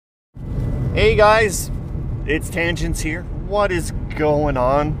Hey guys, it's Tangents here. What is going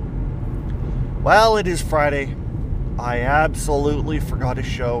on? Well, it is Friday. I absolutely forgot a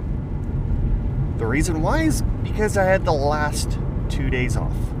show. The reason why is because I had the last 2 days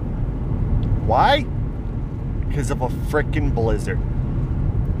off. Why? Because of a frickin' blizzard.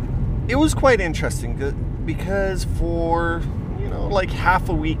 It was quite interesting because for, like half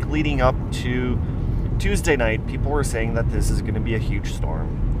a week leading up to Tuesday night, people were saying that this is going to be a huge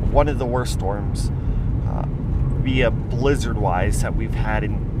storm. One of the worst storms, via blizzard-wise, that we've had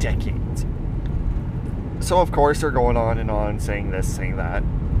in decades. So, of course, they're going on and on, saying this, saying that.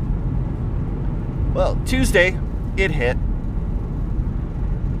 Well, Tuesday, it hit.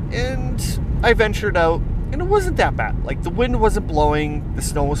 And I ventured out, and it wasn't that bad. Like, the wind wasn't blowing, the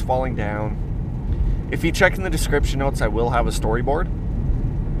snow was falling down. If you check in the description notes, I will have a storyboard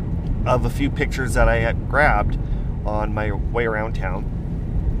of a few pictures that I had grabbed on my way around town.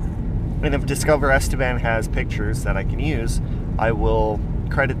 And if Discover Esteban has pictures that I can use, I will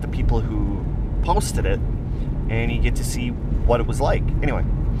credit the people who posted it, and you get to see what it was like. Anyway,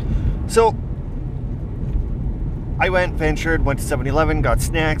 so I went to 7-Eleven, got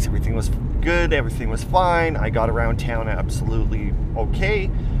snacks, everything was good, everything was fine. I got around town absolutely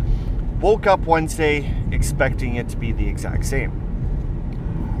okay. Woke up Wednesday expecting it to be the exact same.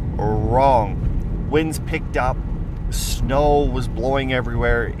 Wrong. Winds picked up. Snow was blowing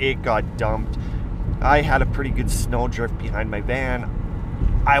everywhere. It got dumped. I had a pretty good snowdrift behind my van.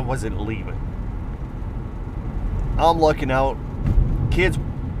 I wasn't leaving. I'm looking out. Kids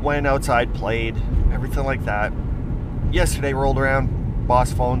went outside, played, everything like that. Yesterday rolled around.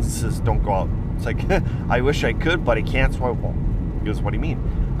 Boss phones and says, don't go out. It's like, I wish I could, but I can't, so I won't. He goes, what do you mean?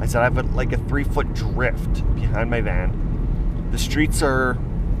 I said, I have a 3-foot drift behind my van. The streets are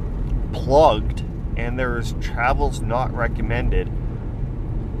plugged, and there's travels not recommended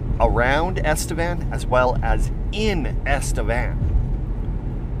around Estevan as well as in Estevan.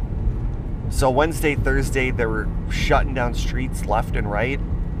 So Wednesday, Thursday, they were shutting down streets left and right.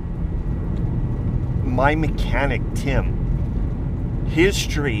 My mechanic, Tim, his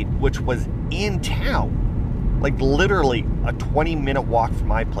street, which was in town, like literally a 20-minute walk from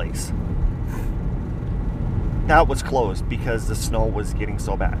my place, that was closed because the snow was getting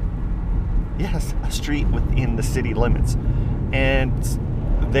so bad. Yes, a street within the city limits. And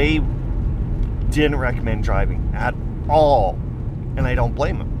they didn't recommend driving at all. And I don't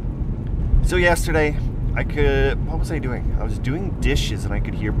blame them. So yesterday, what was I doing? I was doing dishes and I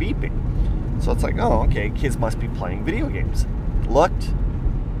could hear beeping. So it's like, oh, okay, kids must be playing video games. Looked.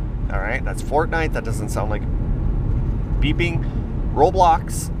 All right, that's Fortnite. That doesn't sound like beeping.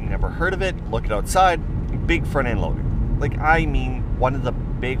 Roblox, never heard of it. Look it outside. Big front end loader. One of the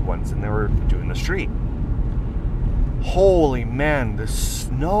big ones, and they were doing the street. Holy man, the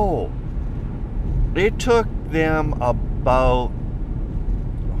snow. It took them about,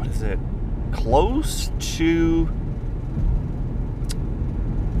 close to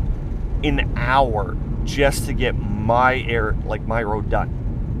an hour just to get my road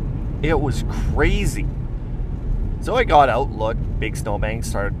done. It was crazy. So I got out, looked, big snowbank,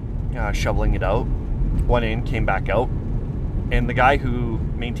 started shoveling it out. Went in, came back out. And the guy who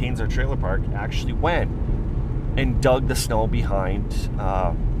maintains our trailer park actually went and dug the snow behind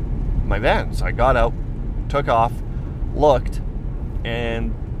my van. So I got out, took off, looked,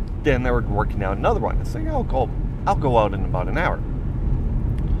 and then they were working out another one. It's like, I'll go out in about an hour.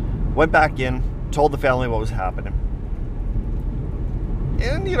 Went back in, told the family what was happening.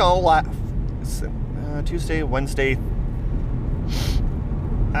 And, Tuesday, Wednesday,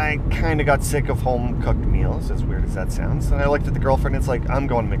 I kind of got sick of home-cooked meals, as weird as that sounds. And I looked at the girlfriend, and it's like, I'm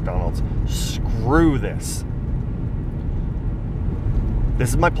going to McDonald's. Screw this.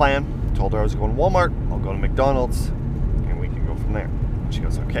 This is my plan. Told her I was going to Walmart. I'll go to McDonald's, and we can go from there. She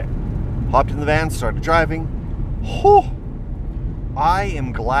goes, okay. Hopped in the van, started driving. I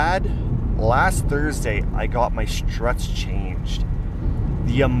am glad last Thursday I got my struts changed.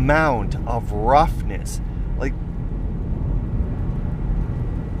 The amount of roughness.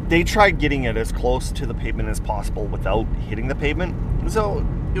 They tried getting it as close to the pavement as possible without hitting the pavement. So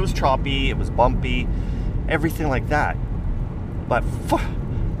it was choppy, it was bumpy, everything like that. But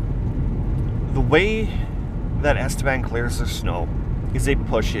the way that Esteban clears their snow is they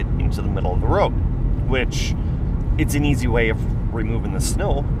push it into the middle of the road, which it's an easy way of removing the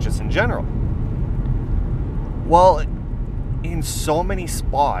snow just in general. Well, in so many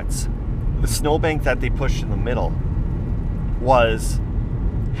spots, the snowbank that they pushed in the middle was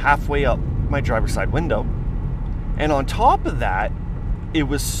halfway up my driver's side window, and on top of that, it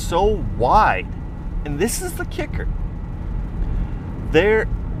was so wide, and this is the kicker, there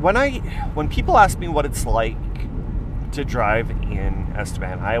when people ask me what it's like to drive in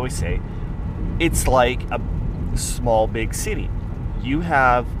Estevan, I always say it's like a small big city. You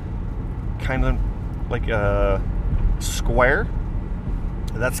have kind of like a square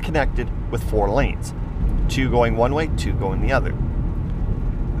that's connected with 4 lanes, 2 going one way, 2 going the other.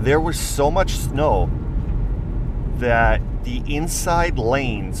 There was so much snow that the inside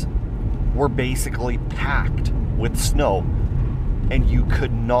lanes were basically packed with snow, and you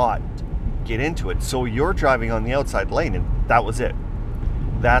could not get into it. So you're driving on the outside lane, and that was it.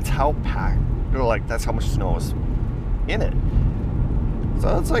 That's how packed, or like that's how much snow was in it.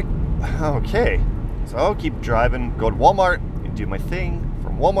 So it's like, okay. So I'll keep driving, go to Walmart, and do my thing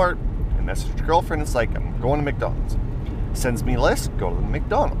from Walmart, and message your girlfriend. It's like, I'm going to McDonald's. Sends me a list, go to the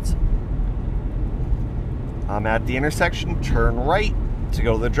McDonald's. I'm at the intersection, turn right to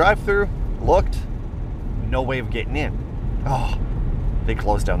go to the drive-thru. Looked, no way of getting in. Oh, they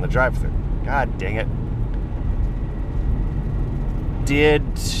closed down the drive-thru. God dang it. Did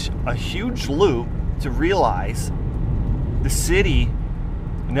a huge loop to realize the city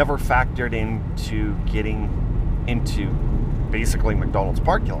never factored into getting into basically McDonald's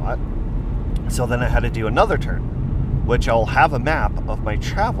parking lot. So then I had to do another turn, which I'll have a map of my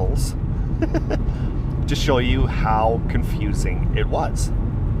travels to show you how confusing it was.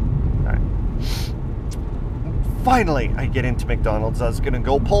 All right. Finally, I get into McDonald's. I was gonna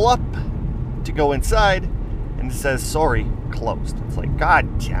go pull up to go inside, and it says, sorry, closed. It's like,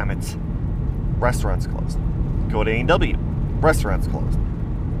 God damn it. Restaurant's closed. Go to A&W. Restaurant's closed.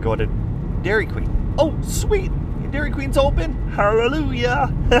 Go to Dairy Queen. Oh, sweet. Dairy Queen's open.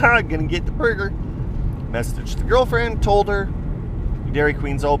 Hallelujah. Gonna get the burger. Messaged the girlfriend, told her Dairy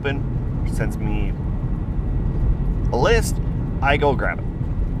Queen's open. Sends me a list. I go grab it.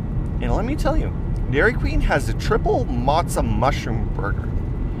 And let me tell you, Dairy Queen has a triple matzo mushroom burger.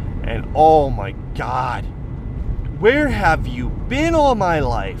 And oh my God, where have you been all my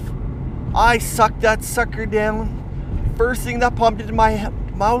life? I sucked that sucker down. First thing that popped into my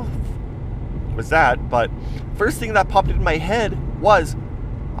mouth was that, but first thing that popped into my head was,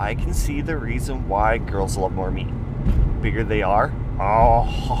 I can see the reason why girls love more meat. Bigger they are.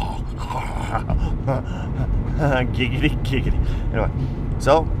 Oh, giggity, giggity. Anyway,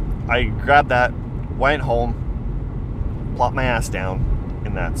 so I grabbed that, went home, plopped my ass down,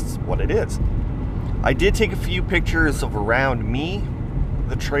 and that's what it is. I did take a few pictures of around me,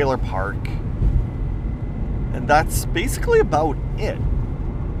 the trailer park, and that's basically about it.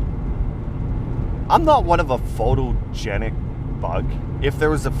 I'm not one of a photogenic bug. If there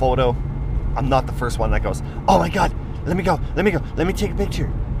was a photo, I'm not the first one that goes, oh my God, let me go, let me take a picture.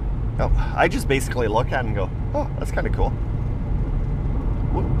 No, I just basically look at it and go, oh, that's kind of cool.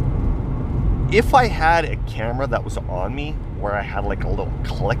 If I had a camera that was on me where I had like a little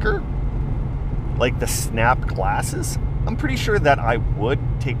clicker, like the Snap glasses, I'm pretty sure that I would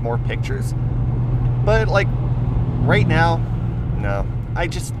take more pictures. But like right now, no, I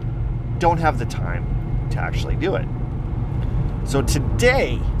just don't have the time to actually do it. So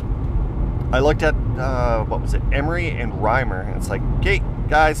today, I looked at, what was it, Emery and Reimer, and it's like, okay,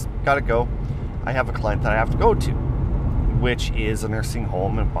 guys, gotta go. I have a client that I have to go to, which is a nursing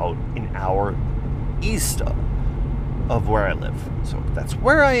home about an hour east of where I live. So that's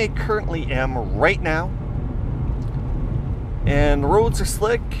where I currently am right now. And the roads are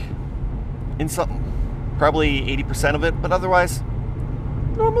slick in something, probably 80% of it, but otherwise,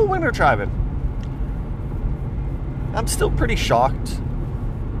 normal winter driving. I'm still pretty shocked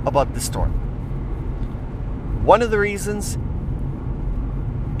about this storm. One of the reasons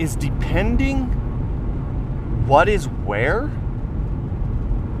is depending what is where,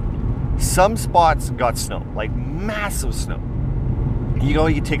 some spots got snow, like massive snow.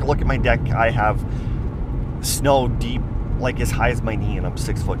 You take a look at my deck, I have snow deep, like as high as my knee, and I'm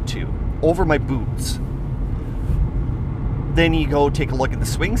 6'2", over my boots. Then you go take a look at the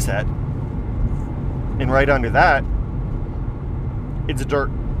swing set, and right under that, it's dirt.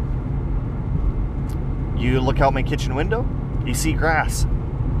 You look out my kitchen window, you see grass.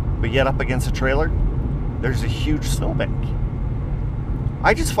 But yet up against a trailer, there's a huge snowbank.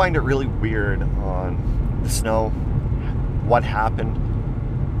 I just find it really weird on the snow, what happened.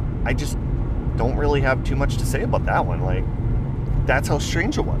 I just don't really have too much to say about that one. Like, that's how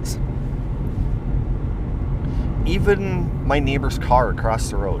strange it was. Even my neighbor's car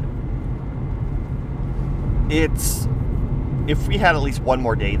across the road. If we had at least one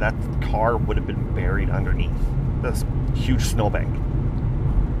more day, that car would have been buried underneath this huge snowbank.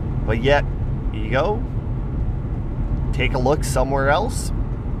 But yet, you go, take a look somewhere else,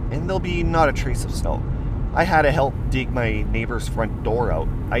 and there'll be not a trace of snow. I had to help dig my neighbor's front door out.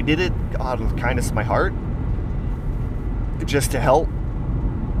 I did it out of the kindness of my heart, just to help.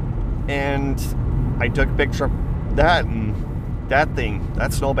 And I took a picture of that, and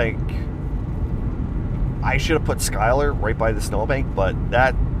that snowbank. I should have put Skylar right by the snowbank, but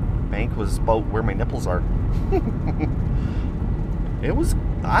that bank was about where my nipples are. It was,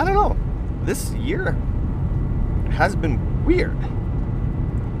 I don't know, this year has been weird.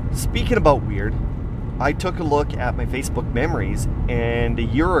 Speaking about weird, I took a look at my Facebook memories, and a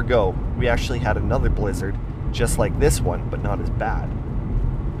year ago we actually had another blizzard just like this one, but not as bad.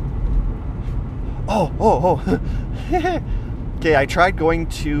 Oh. Okay, I tried going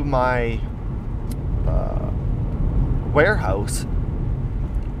to my warehouse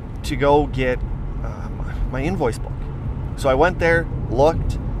to go get my invoice book. So I went there,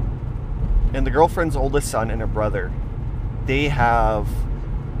 looked, and the girlfriend's oldest son and her brother, they have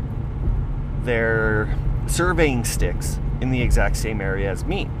their surveying sticks in the exact same area as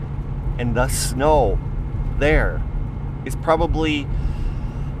me. And the snow there is probably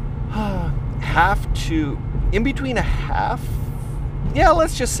in between a half,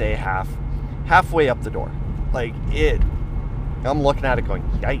 let's just say halfway up the door. Like I'm looking at it going,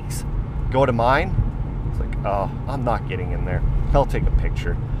 yikes. Go to mine, it's like, oh, I'm not getting in there. I'll take a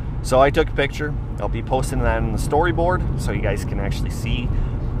picture. So I took a picture. I'll be posting that in the storyboard so you guys can actually see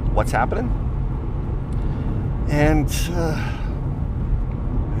what's happening. And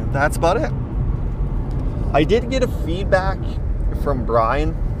that's about it. I did get a feedback from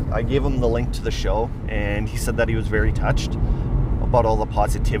Brian. I gave him the link to the show, and he said that he was very touched about all the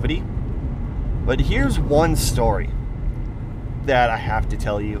positivity. But here's one story that I have to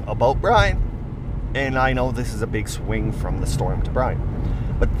tell you about Brian. And I know this is a big swing from the storm to Brian.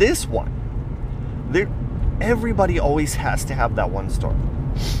 But this one, everybody always has to have that one story.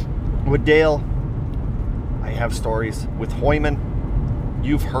 With Dale, I have stories. With Hoyman,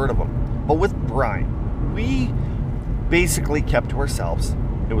 you've heard of them. But with Brian, we basically kept to ourselves.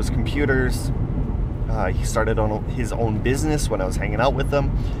 It was computers. He started on his own business when I was hanging out with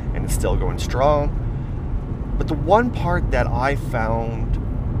him, and it's still going strong. But the one part that I found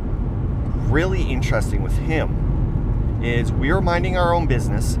really interesting with him is we were minding our own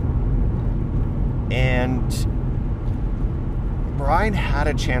business, and Brian had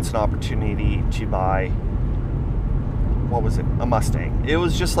a chance and opportunity to buy, what was it? A Mustang. It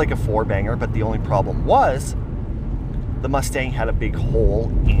was just like a four-banger, but the only problem was the Mustang had a big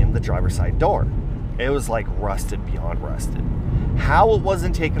hole in the driver's side door. It was like rusted beyond rusted. How it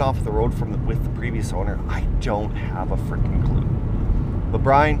wasn't taken off the road with the previous owner, I don't have a freaking clue. But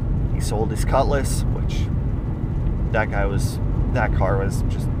Brian, he sold his Cutlass, which that car was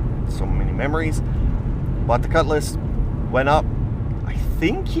just so many memories. Bought the Cutlass, went up. I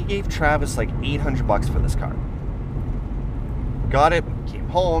think he gave Travis like $800 for this car. Got it, came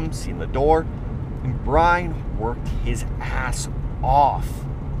home, seen the door, and Brian worked his ass off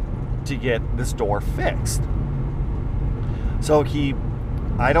to get this door fixed. So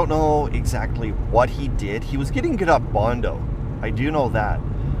I don't know exactly what he did. He was getting good at Bondo. I do know that.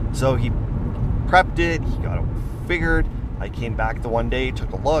 So he prepped it, he got it figured. I came back the one day,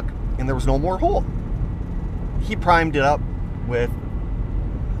 took a look, and there was no more hole. He primed it up with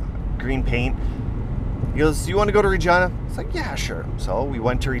green paint. He goes, "Do you want to go to Regina?" It's like, yeah, sure. So we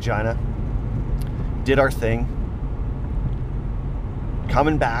went to Regina, did our thing.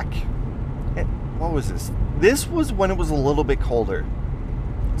 Coming back, and what was this? This was when it was a little bit colder.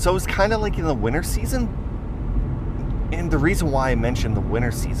 So it was kind of like in the winter season. And the reason why I mentioned the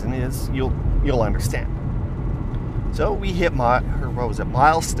winter season is you'll understand. So we hit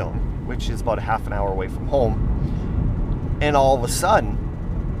Milestone, which is about a half an hour away from home. And all of a sudden,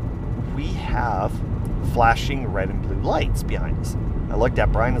 we have flashing red and blue lights behind us. I looked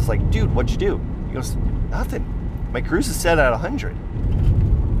at Brian and was like, "Dude, what'd you do?" He goes, "Nothing. My cruise is set at 100.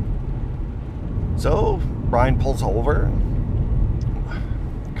 So Brian pulls over.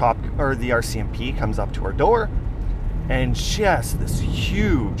 The RCMP comes up to our door, and just this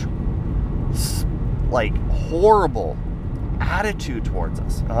huge, like, horrible attitude towards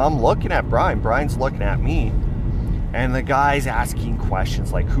us. I'm looking at Brian. Brian's looking at me, and the guy's asking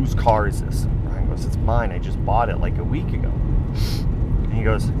questions like, "Whose car is this?" Brian goes, "It's mine. I just bought it like a week ago." And he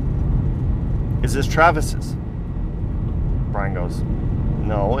goes, "Is this Travis's?" Brian goes,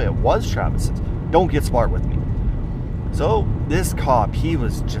 "No, it was Travis's. Don't get smart with me." So this cop, he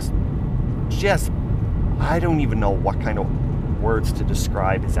was just I don't even know what kind of words to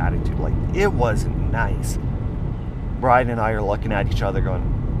describe his attitude. Like, it wasn't nice. Brian and I are looking at each other going,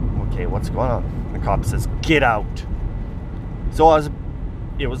 "Okay, what's going on?" The cop says, "Get out." So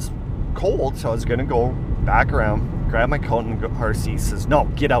it was cold, so I was gonna go back around, grab my coat, and the car seat says, no,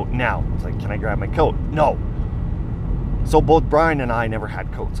 get out now. It's like, can I grab my coat? No. So both Brian and I never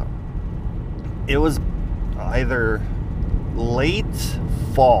had coats on. It was either late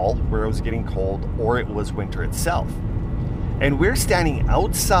fall where it was getting cold, or it was winter itself. And we're standing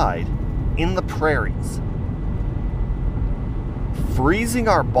outside in the prairies, freezing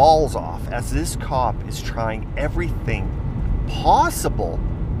our balls off as this cop is trying everything possible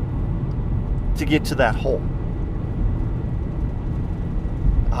to get to that hole.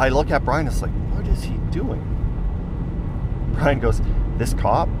 I look at Brian, it's like, what is he doing? Brian goes, this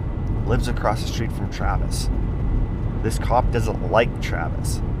cop lives across the street from Travis. This cop doesn't like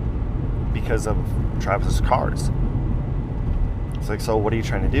Travis because of Travis's cars. It's like, so what are you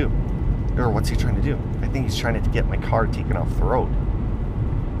trying to do? Or what's he trying to do? I think he's trying to get my car taken off the road.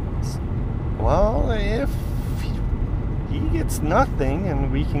 Well, if he gets nothing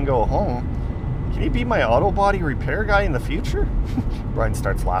and we can go home, can he be my auto body repair guy in the future? Brian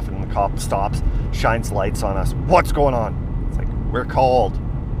starts laughing and the cop stops, shines lights on us. What's going on? It's like, we're cold.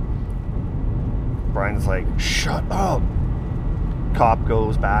 Brian's like, shut up. Cop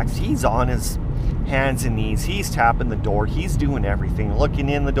goes back. He's on his hands and knees. He's tapping the door. He's doing everything. Looking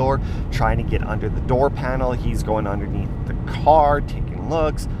in the door, trying to get under the door panel. He's going underneath the car, taking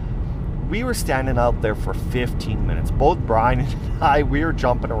looks. We were standing out there for 15 minutes. Both Brian and I, we were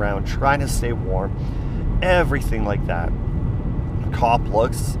jumping around, trying to stay warm. Everything like that. The cop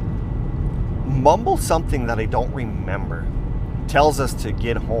looks, mumbles something that I don't remember. Tells us to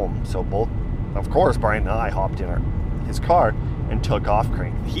get home. So both, of course, Brian and I hopped in his car and took off,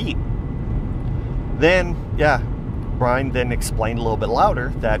 cranking the heat. Then, Brian then explained a little bit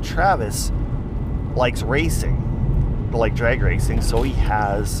louder that Travis likes racing, like drag racing, so he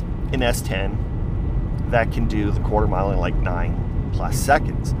has an S10 that can do the quarter mile in like 9+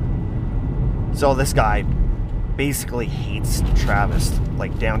 seconds. So this guy basically hates Travis,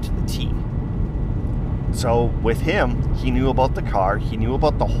 like down to the T. So with him, he knew about the car, he knew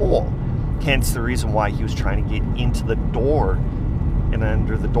about the hole, hence the reason why he was trying to get into the door and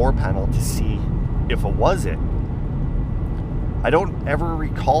under the door panel to see if it was it. I don't ever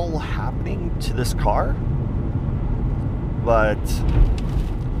recall happening to this car, but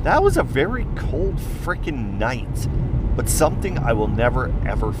that was a very cold freaking night, but something I will never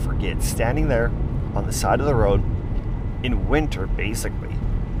ever forget. Standing there on the side of the road in winter, basically,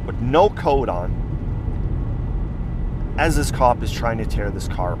 with no coat on, as this cop is trying to tear this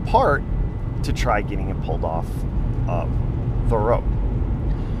car apart to try getting it pulled off of the road.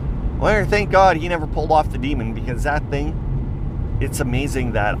 Well, thank God he never pulled off the Demon, because that thing, it's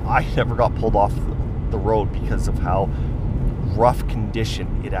amazing that I never got pulled off the road because of how rough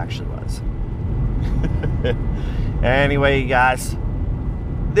condition it actually was. Anyway, guys,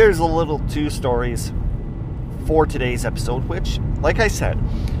 there's a little 2 stories for today's episode, which, like I said,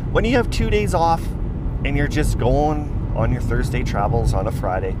 when you have 2 days off and you're just going on your Thursday travels on a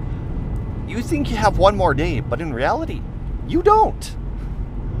Friday, you think you have one more day, but in reality, you don't.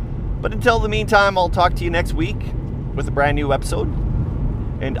 But until the meantime, I'll talk to you next week with a brand new episode,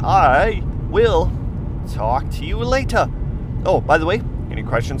 and I will talk to you later. Oh, by the way, any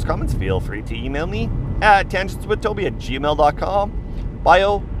questions, comments, feel free to email me at tangentswithtoby@gmail.com,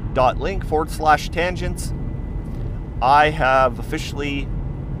 bio.link/tangents. I have officially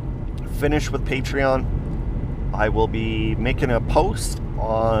finished with Patreon. I will be making a post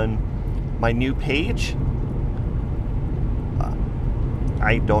on my new page.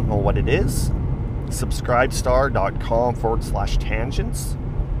 I don't know what it is. Subscribestar.com/tangents.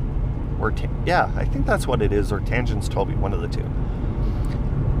 Or I think that's what it is, or Tangents Toby, one of the two.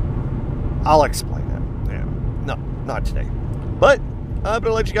 I'll explain it. Yeah. No, not today. But I'm going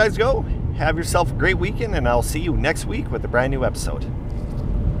to let you guys go. Have yourself a great weekend, and I'll see you next week with a brand new episode.